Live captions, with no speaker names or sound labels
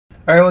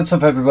Alright, what's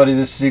up everybody?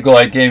 This is Eagle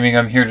Eye Gaming.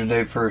 I'm here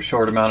today for a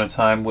short amount of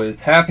time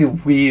with Happy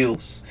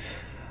Wheels.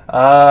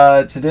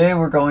 Today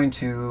we're going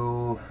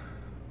to...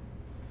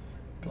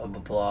 blah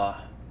blah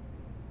blah.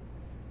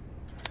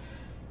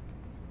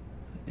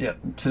 Yeah,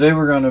 today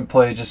we're going to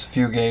play just a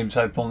few games.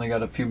 I've only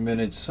got a few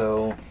minutes,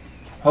 so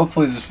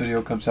hopefully this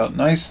video comes out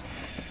nice.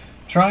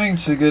 Trying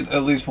to get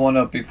at least one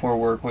up before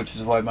work, which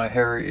is why my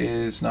hair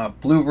is not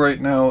blue right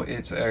now.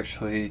 It's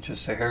actually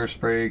just a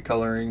hairspray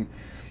coloring.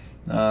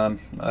 I'm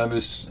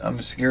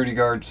a security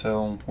guard,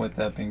 so with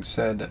that being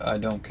said, I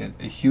don't get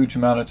a huge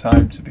amount of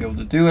time to be able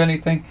to do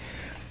anything,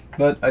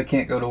 but I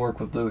can't go to work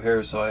with blue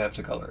hair, so I have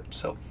to color it.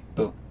 So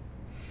boom.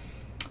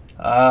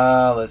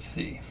 Let's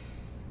see,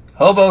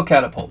 Hobo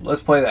Catapult,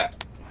 let's play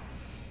that.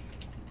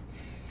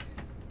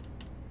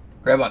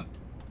 Grab on.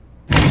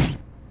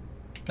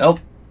 Nope.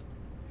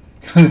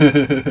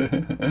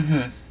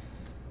 I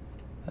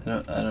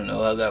don't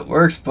know how that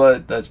works,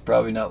 but that's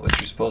probably not what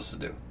you're supposed to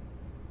do.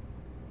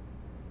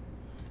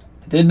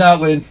 Did not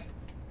win.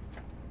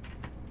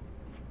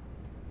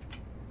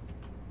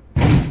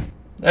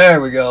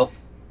 There we go.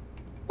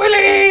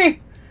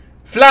 Willy!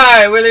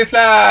 Fly, Willy,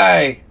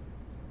 fly!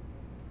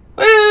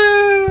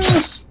 Woo!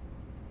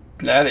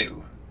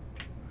 Splatty.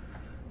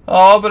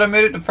 Oh, but I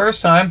made it the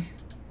first time.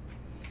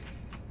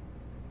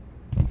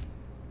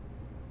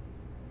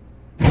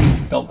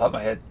 Don't pop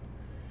my head.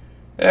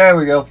 There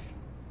we go.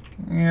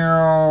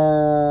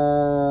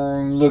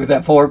 Look at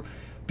that form.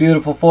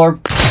 Beautiful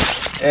form.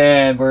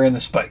 And we're in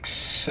the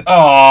spikes.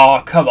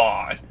 Oh, come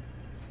on.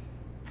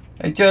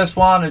 I just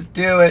want to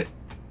do it.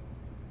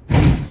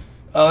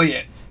 Oh,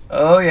 yeah.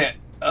 Oh, yeah.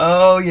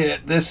 Oh, yeah.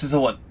 This is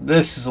the one.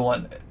 This is the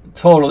one.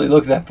 Totally.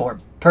 Look at that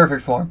form.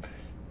 Perfect form.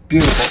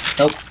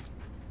 Beautiful. Nope.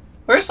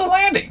 Where's the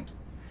landing?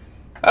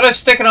 How did I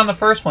stick it on the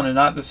first one and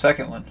not the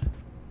second one?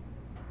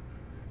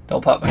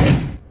 Don't pop my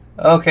head.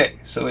 Okay,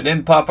 so we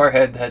didn't pop our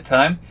head that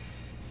time.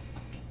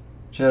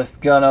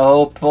 Just gonna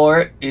hope for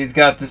it. He's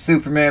got the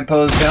Superman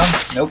pose down.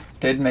 Nope,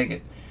 didn't make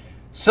it.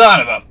 Son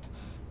of a...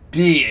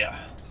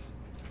 yeah.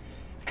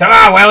 Come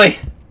on, Willy!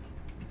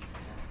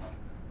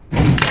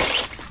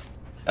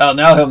 Oh,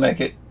 now he'll make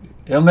it.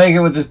 He'll make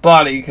it with his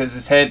body because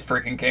his head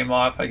freaking came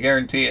off. I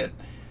guarantee it.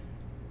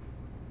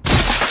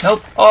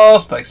 Nope. All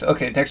spikes.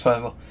 Okay, next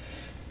level.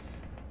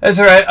 That's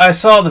alright. I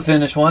saw the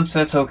finish once.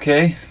 That's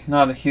okay.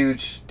 Not a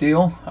huge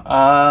deal.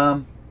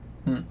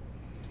 Let's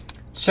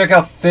check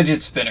out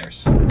fidget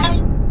spinners.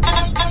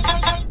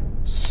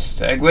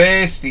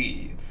 Segway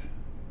Steve.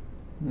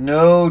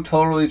 No,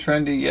 totally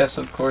trendy. Yes,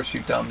 of course, you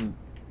dumb.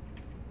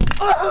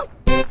 Well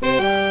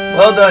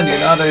done. You're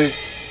not a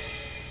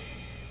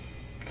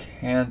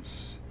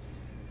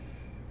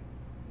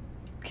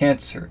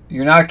cancer.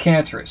 You're not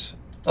cancerous.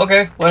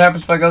 Okay, what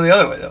happens if I go the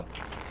other way, though?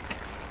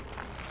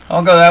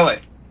 I'll go that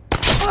way.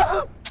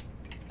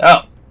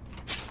 Oh.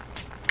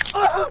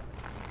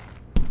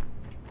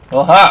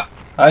 Well, ha.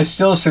 I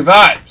still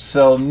survived,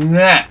 so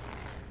nah.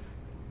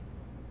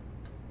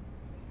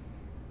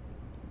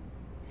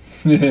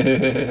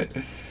 Alright,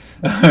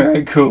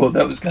 cool.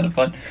 That was kind of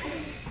fun.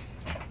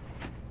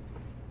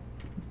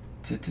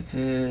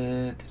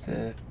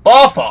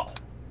 Ball fall!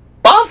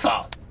 Ball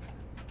fall!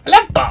 I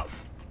love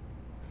balls!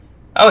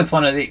 Oh, it's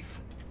one of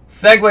these.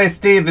 Segway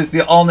Steve is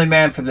the only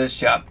man for this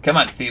job. Come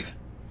on, Steve.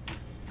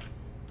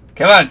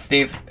 Come on,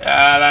 Steve.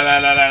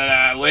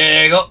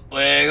 Wiggle,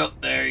 wiggle.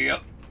 There you go.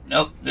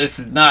 Nope, this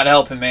is not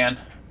helping, man.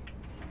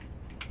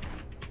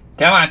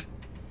 Come on.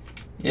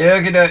 You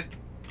can do it.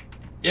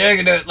 You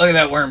can do it. Look at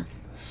that worm.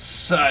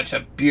 Such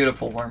a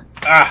beautiful worm.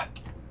 Ah.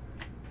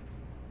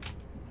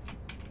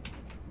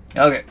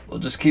 Okay, we'll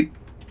just keep...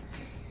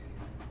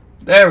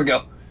 there we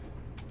go.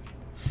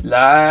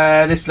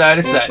 Slide,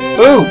 slide, slide.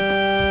 Boom!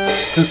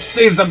 Because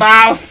Steve's a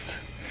mouse!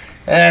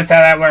 That's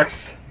how that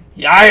works.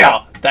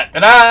 Yeah!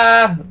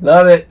 Da-da-da!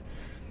 Love it.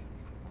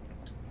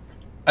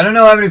 I don't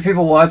know how many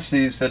people watch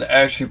these that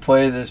actually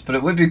play this, but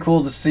it would be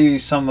cool to see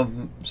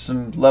some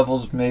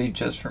levels made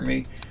just for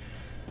me.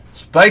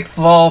 Spike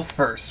Fall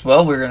first.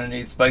 Well, we're going to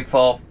need Spike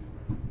Fall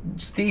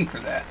Steve for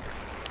that.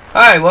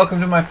 Hi,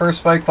 welcome to my first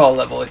Spike Fall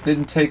level. It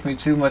didn't take me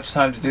too much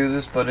time to do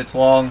this, but it's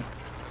long.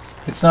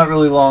 It's not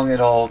really long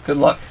at all. Good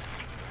luck.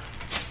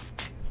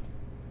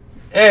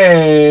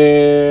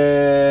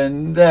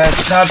 And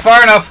that's not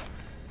far enough.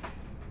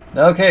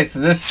 Okay, so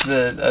this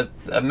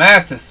is a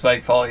massive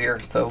Spike Fall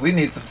here, so we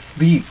need some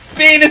speed.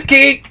 Speed is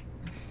key!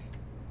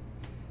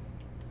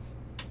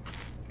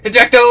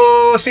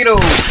 Ejecto-cito!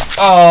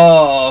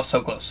 Oh,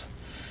 so close.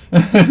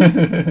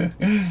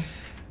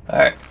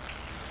 Alright.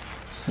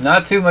 So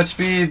not too much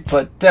speed,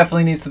 but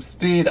definitely need some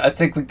speed. I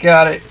think we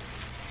got it.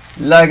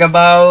 Like a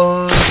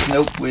mouse.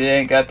 Nope, we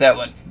ain't got that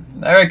one.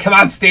 Alright, come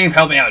on, Steve.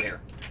 Help me out here.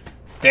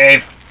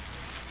 Steve.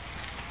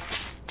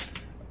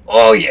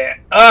 Oh, yeah.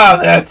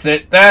 Oh, that's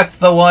it. That's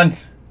the one.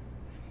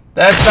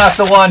 That's not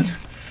the one.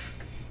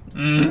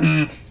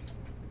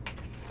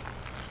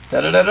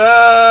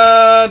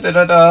 Da-da-da-da.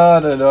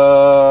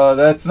 Da-da-da-da-da.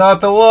 That's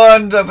not the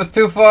one. That was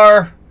too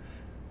far.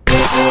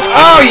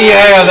 Oh,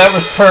 yeah. That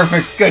was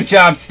perfect. Good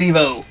job,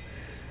 Steve-O.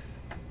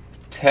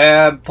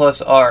 tab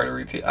plus R to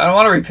repeat. I don't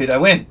want to repeat. I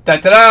win. Da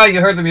da da. You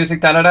heard the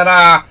music. Da da da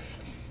da.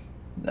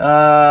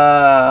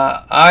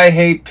 I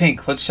hate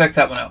pink. Let's check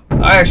that one out.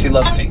 I actually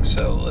love pink,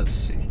 so let's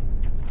see.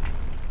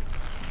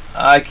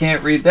 I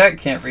can't read that.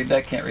 Can't read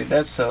that. Can't read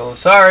that. So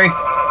sorry.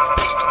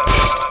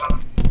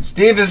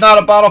 Steve is not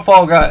a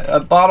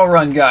bottle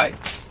run guy.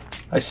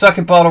 I suck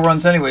at bottle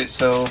runs anyway,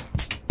 so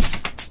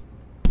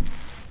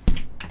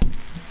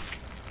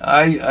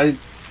I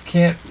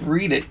can't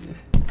read it.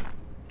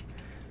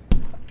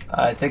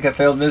 I think I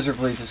failed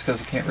miserably just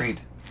because I can't read.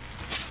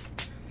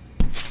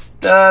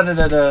 Da da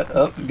da da.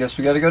 Oh, guess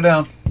we gotta go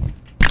down.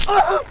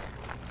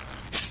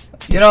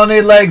 You don't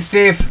need legs,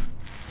 Steve.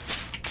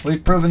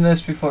 We've proven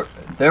this before.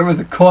 There was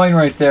a coin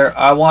right there.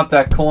 I want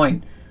that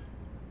coin.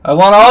 I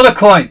want all the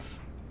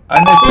coins. I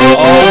missed all the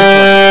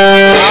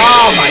coins.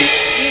 Oh, my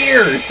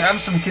ears. Have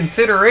some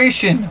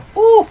consideration.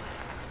 Woo.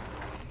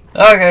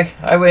 Okay,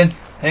 I win.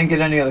 I didn't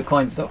get any of the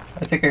coins, though.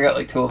 I think I got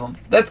like 2 of them.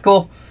 That's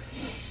cool.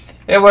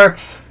 It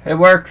works. It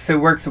works. It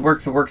works. It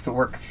works. It works. It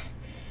works.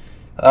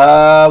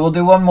 We'll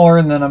do one more,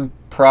 and then I'm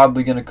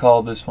probably going to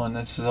call this one.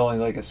 This is only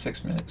like a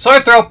 6-minute.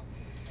 Sword throw!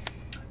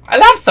 I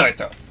love sword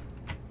throws.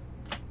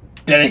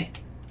 Billy.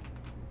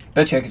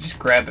 Bet you I could just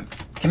grab him.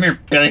 Come here,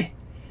 Billy.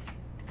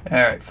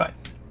 Alright, fine.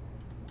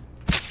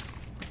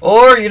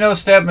 Or, you know,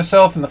 stab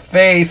myself in the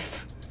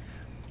face.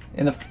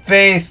 In the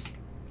face.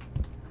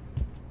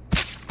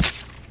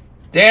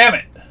 Damn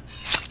it.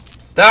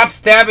 Stop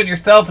stabbing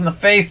yourself in the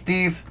face,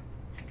 Steve.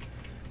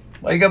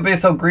 Why you gotta be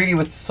so greedy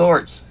with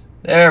swords?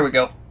 There we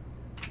go.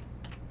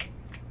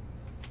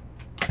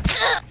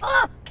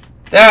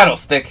 That'll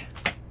stick.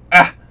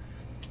 Ah.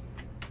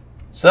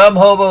 Some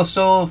hobo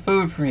stole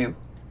food from you.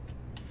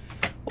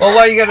 Well,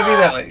 why you gotta be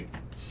that way?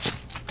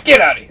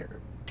 Get out of here.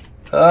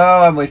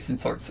 Oh, I'm wasting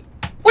swords.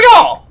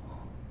 Wee-yaw!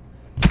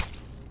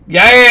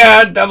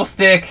 Yeah, double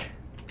stick.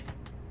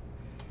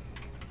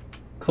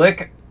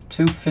 Click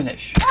to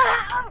finish.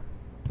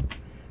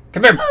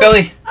 Come here,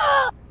 Billy.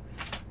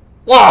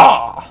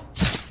 Wah!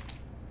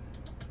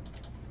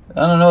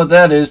 I don't know what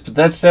that is, but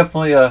that's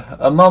definitely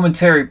a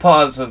momentary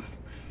pause of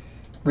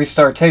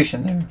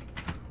restartation there.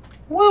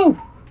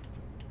 Woo!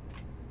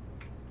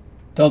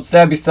 Don't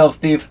stab yourself,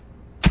 Steve.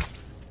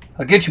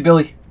 I'll get you,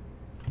 Billy.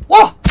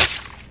 Whoa!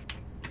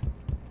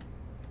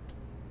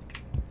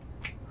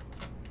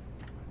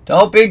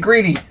 Don't be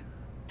greedy.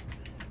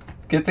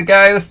 Let's get the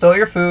guy who stole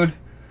your food.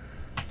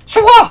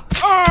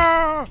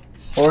 Shwa!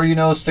 Or, you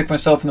know, stick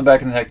myself in the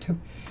back of the neck, too.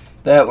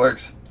 That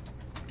works.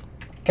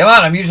 Come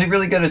on, I'm usually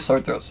really good at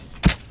sword throws.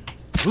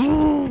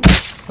 Ooh!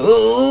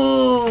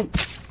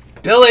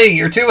 Billy,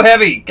 you're too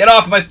heavy. Get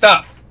off my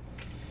stuff.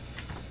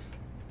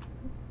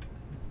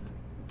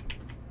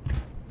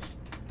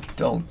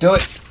 Don't do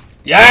it.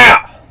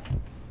 Yeah!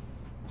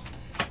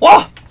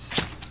 Whoa!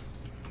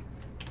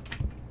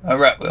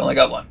 Alright, we only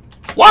got one.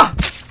 Whoa!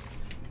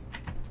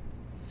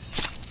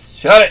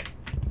 Shut it.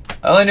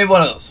 I only need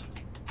one of those.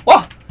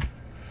 Whoa!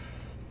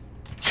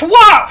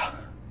 Shwa!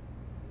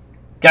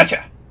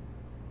 Gotcha.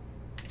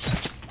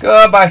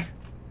 Goodbye.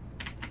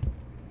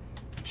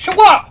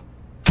 Shwa!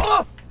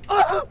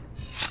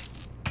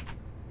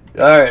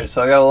 Alright,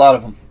 so I got a lot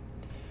of them.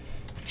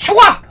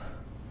 Shwa!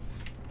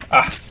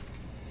 Ah.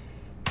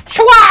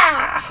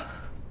 Shwa!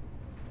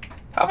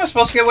 How am I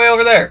supposed to get way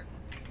over there?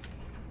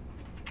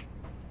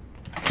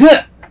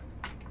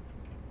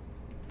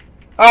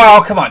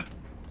 Oh, come on.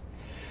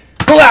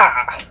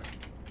 Hooah!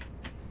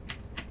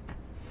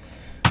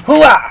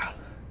 Hooah!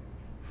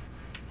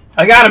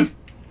 I got him!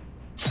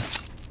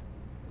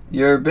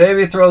 Your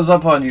baby throws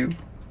up on you.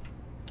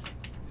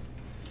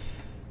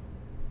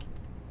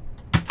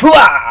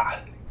 Hooah!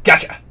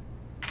 Gotcha!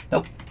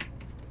 Nope.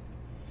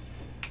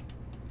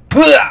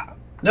 Hooah!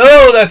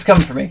 No, that's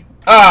coming for me.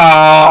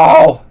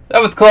 Oh!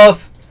 That was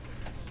close.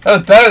 That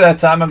was better that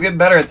time. I'm getting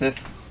better at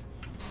this.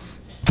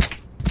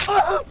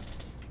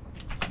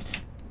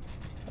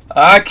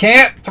 I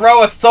can't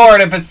throw a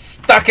sword if it's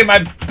stuck in my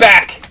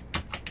back.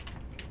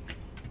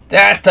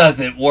 That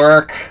doesn't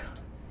work.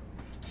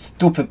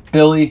 Stupid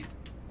Billy.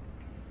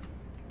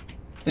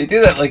 They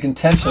do that like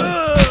intentionally.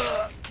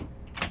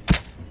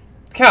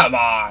 Come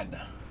on.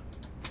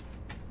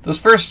 Those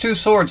first 2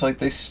 swords, like,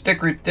 they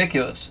stick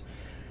ridiculous.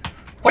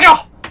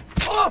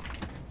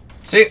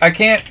 See, I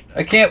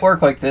can't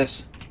work like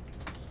this.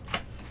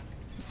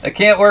 I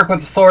can't work with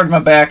the sword in my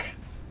back.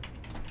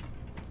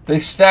 They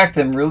stack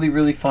them really,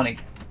 really funny.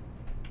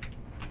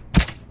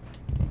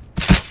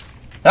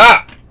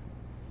 Ah!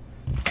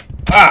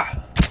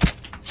 Ah!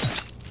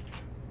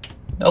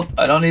 Nope,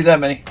 I don't need that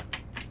many.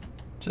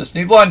 Just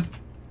need one.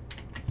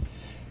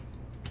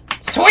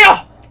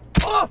 Swell!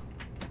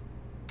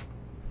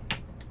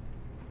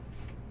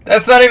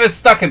 That's not even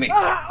stuck in me.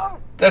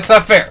 That's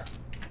not fair.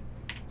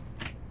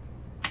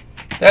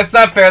 That's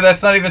not fair.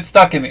 That's not even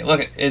stuck in me.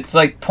 Look, it's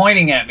like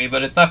pointing at me,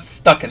 but it's not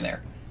stuck in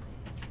there.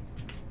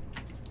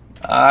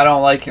 I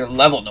don't like your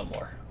level no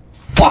more.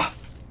 Wah!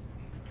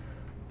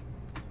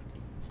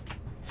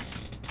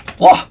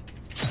 Wah!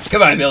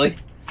 Goodbye, Billy.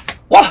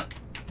 Wah!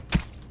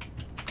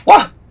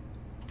 Wah!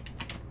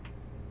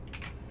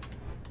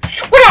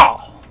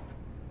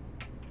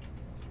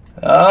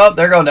 Oh,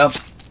 they're going down.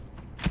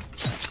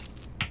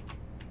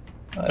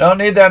 I don't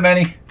need that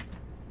many.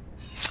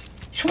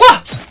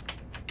 Shwa!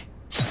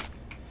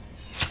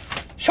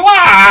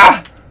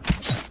 Shwa!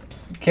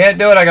 Can't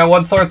do it. I got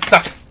one sword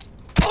stuck.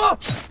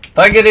 If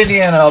I get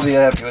Indiana, I'll be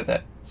happy with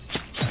that.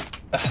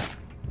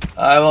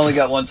 I've only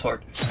got one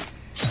sword.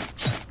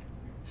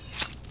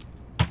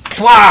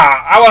 Shwa!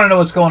 I want to know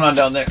what's going on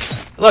down there.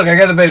 Look, I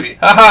got a baby.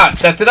 Haha!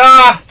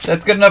 Da-da-da!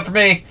 That's good enough for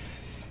me.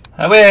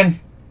 I win.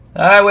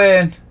 I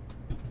win.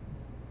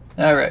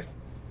 Alright.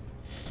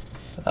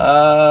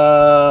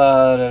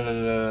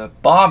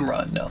 Bomb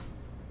run, no.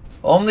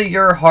 Only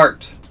your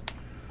heart.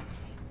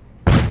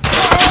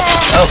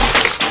 Oh.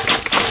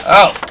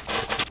 Oh.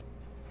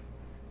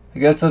 I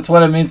guess that's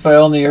what it means by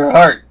only your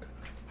heart.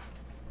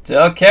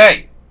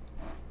 Okay.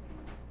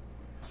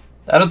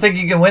 I don't think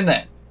you can win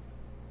that.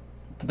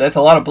 But that's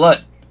a lot of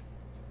blood.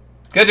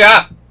 Good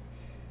job.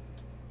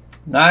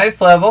 Nice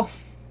level.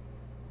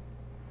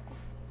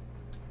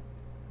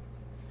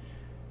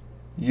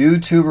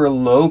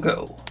 YouTuber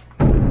logo.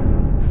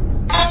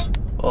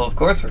 Well, of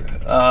course we're...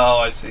 Oh,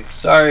 I see.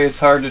 Sorry, it's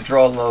hard to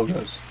draw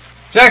logos.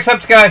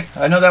 Jacksepticeye!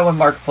 I know that one.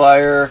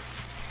 Markiplier.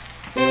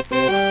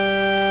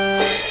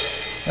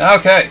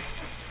 Okay.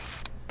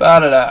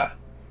 Ba-da-da.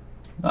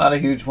 Not a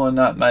huge one.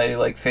 Not my,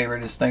 like,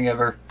 favoriteest thing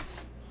ever.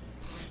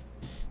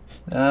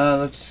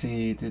 Let's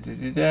see.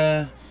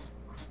 Da-da-da-da.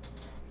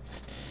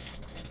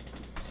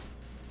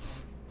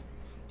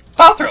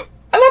 Bomb throw!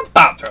 I love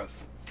bomb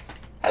throws.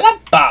 I love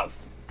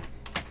bombs.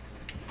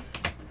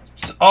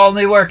 It's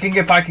only working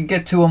if I can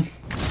get to them.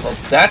 Well,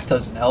 that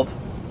doesn't help.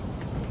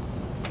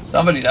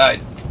 Somebody died.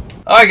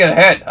 Oh, I got a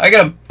head. I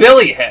got a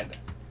Billy head.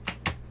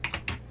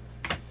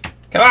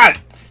 Come on,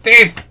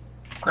 Steve.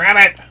 Grab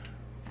it.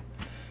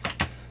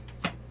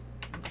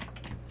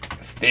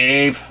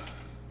 Steve.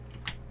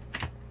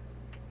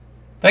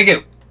 Thank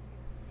you.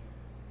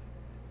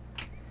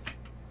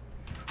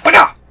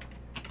 Swada!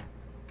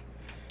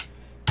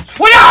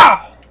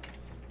 Swada!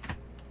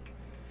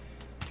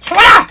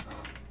 Swada!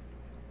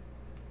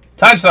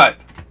 Times 5.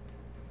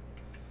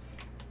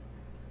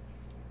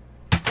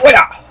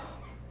 Swada!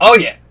 Oh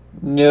yeah.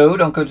 No,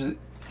 don't go to the...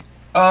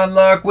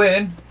 Unlock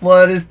win.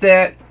 What is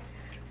that?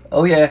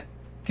 Oh yeah.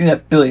 Give me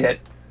that Billy head.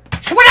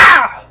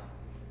 Swada!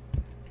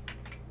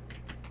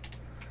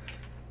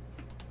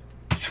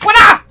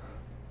 Swada!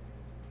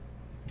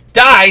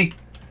 Die!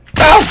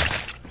 No!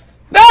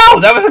 No!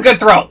 That was a good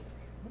throw!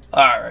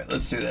 Alright,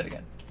 let's do that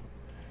again.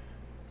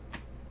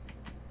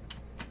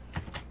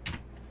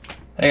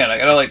 Hang on, I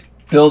gotta like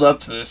build up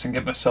to this and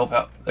get myself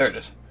out. There it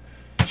is.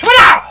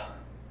 Swada!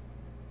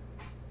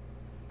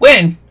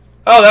 Win!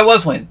 Oh, that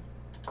was win.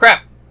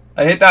 Crap.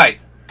 I hit die.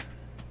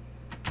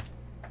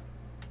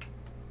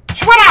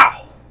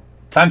 Swada!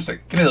 Times 3.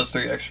 Give me those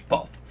 3 extra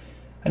balls.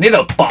 I need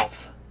those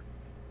balls.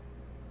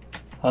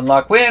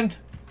 Unlock win.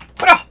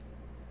 Swada!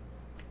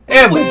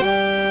 And win.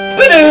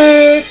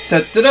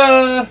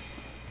 Da-da!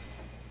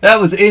 That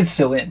was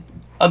insta-win.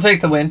 I'll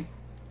take the win.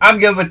 I'm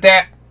good with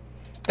that.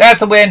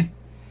 That's a win.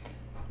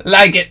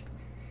 Like it.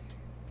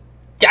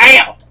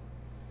 Yeah!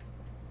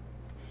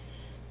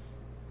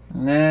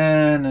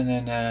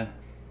 Nah.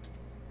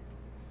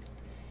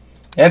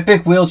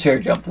 Epic wheelchair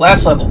jump.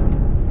 Last level.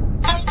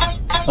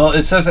 Well,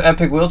 it says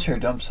epic wheelchair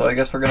jump, so I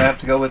guess we're going to have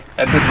to go with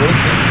epic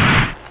wheelchair.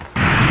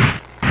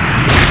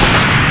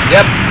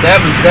 Yep,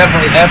 that was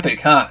definitely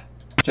epic, huh?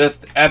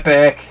 Just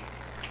epic.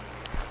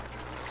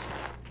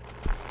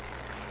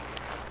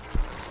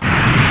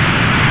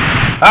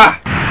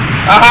 Ah!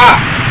 Aha!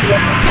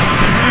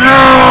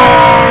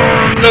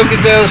 No! Look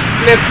at those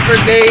flips for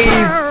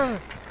days!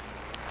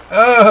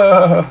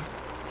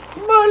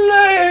 My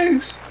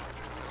legs!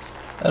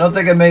 I don't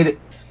think I made it.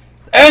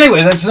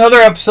 Anyway, that's another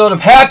episode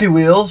of Happy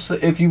Wheels.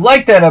 If you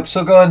liked that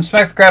episode, go ahead and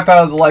smack the crap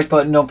out of the like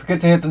button. Don't forget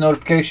to hit the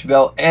notification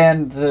bell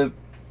and the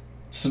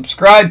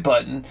subscribe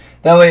button.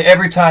 That way,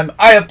 every time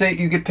I update,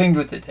 you get pinged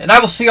with it. And I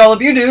will see all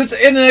of you dudes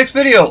in the next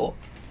video.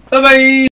 Bye-bye!